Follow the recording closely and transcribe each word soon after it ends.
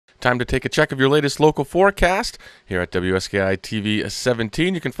Time to take a check of your latest local forecast here at WSKI TV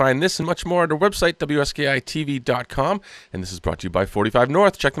 17. You can find this and much more at our website, WSKITV.com. And this is brought to you by 45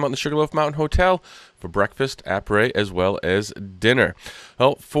 North. Check them out in the Sugarloaf Mountain Hotel for breakfast, après, as well as dinner.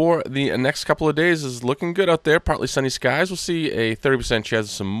 Well, for the next couple of days is looking good out there. Partly sunny skies. We'll see a 30% chance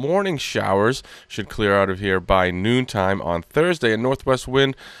of some morning showers. Should clear out of here by noontime on Thursday. A northwest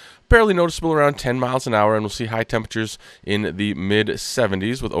wind barely noticeable around 10 miles an hour, and we'll see high temperatures in the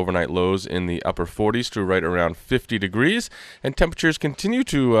mid-70s with overnight lows in the upper 40s to right around 50 degrees. And temperatures continue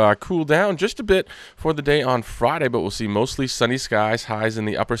to cool down just a bit for the day on Friday, but we'll see mostly sunny skies, highs in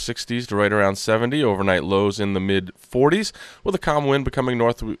the upper 60s to right around 70, overnight lows in the mid-40s, with a calm wind becoming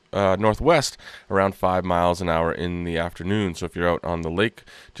northwest around 5 miles an hour in the afternoon. So if you're out on the lake,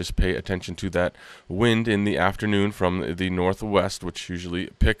 just pay attention to that wind in the afternoon from the northwest, which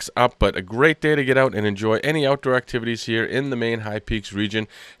usually picks up. But a great day to get out and enjoy any outdoor activities here in the Maine High Peaks region,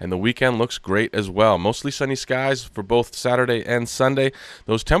 and the weekend looks great as well. Mostly sunny skies for both Saturday and Sunday.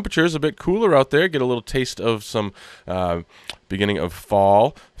 Those temperatures a bit cooler out there. Get a little taste of some beginning of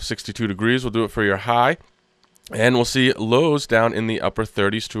fall. 62 degrees will do it for your high. And we'll see lows down in the upper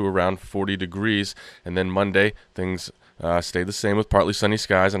 30s to around 40 degrees. And then Monday, things stay the same with partly sunny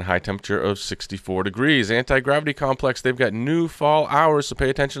skies and a high temperature of 64 degrees. Anti-gravity complex, they've got new fall hours, so pay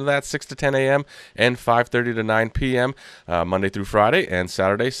attention to that, 6 to 10 a.m. and 5:30 to 9 p.m. Monday through Friday, and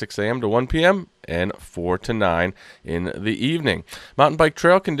Saturday, 6 a.m. to 1 p.m. and 4 to 9 in the evening. Mountain bike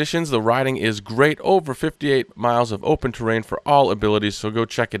trail conditions, the riding is great. Over 58 miles of open terrain for all abilities, so go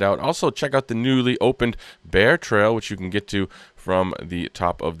check it out. Also, check out the newly opened Bear Trail, which you can get to from the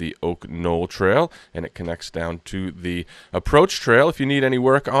top of the Oak Knoll Trail, and it connects down to the Approach Trail. If you need any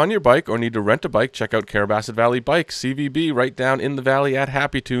work on your bike or need to rent a bike, check out Carrabassett Valley Bike, CVB, right down in the valley at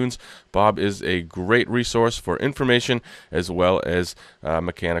Happy Tunes. Bob is a great resource for information as well as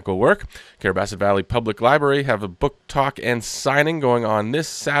mechanical work. Carrabassett Valley Public Library have a book talk and signing going on this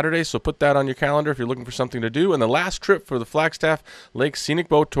Saturday, so put that on your calendar if you're looking for something to do. And the last trip for the Flagstaff Lake Scenic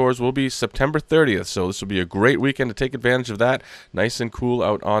Boat Tours will be September 30th, so this will be a great weekend to take advantage of that. Nice and cool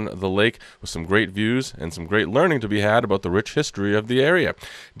out on the lake with some great views and some great learning to be had about the rich history of the area.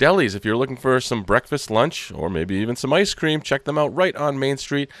 Delis, if you're looking for some breakfast, lunch, or maybe even some ice cream, check them out right on Main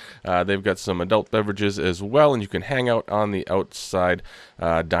Street. They've got some adult beverages as well, and you can hang out on the outside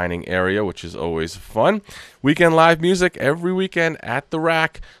dining area, which is always fun. Weekend live music every weekend at the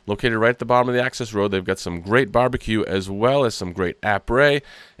Rack, located right at the bottom of the access road. They've got some great barbecue as well as some great après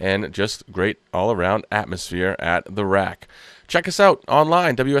and just great all-around atmosphere at the Rack. Check us out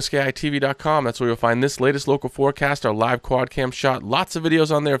online, WSKITV.com. That's where you'll find this latest local forecast, our live quad cam shot. Lots of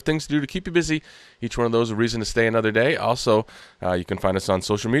videos on there of things to do to keep you busy. Each one of those a reason to stay another day. Also, you can find us on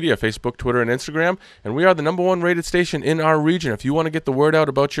social media, Facebook, Twitter, and Instagram. And we are the #1 rated station in our region. If you want to get the word out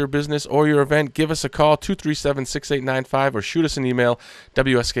about your business or your event, give us a call, 237-6895, or shoot us an email,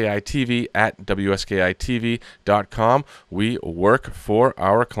 WSKITV@WSKITV.com. We work for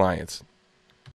our clients.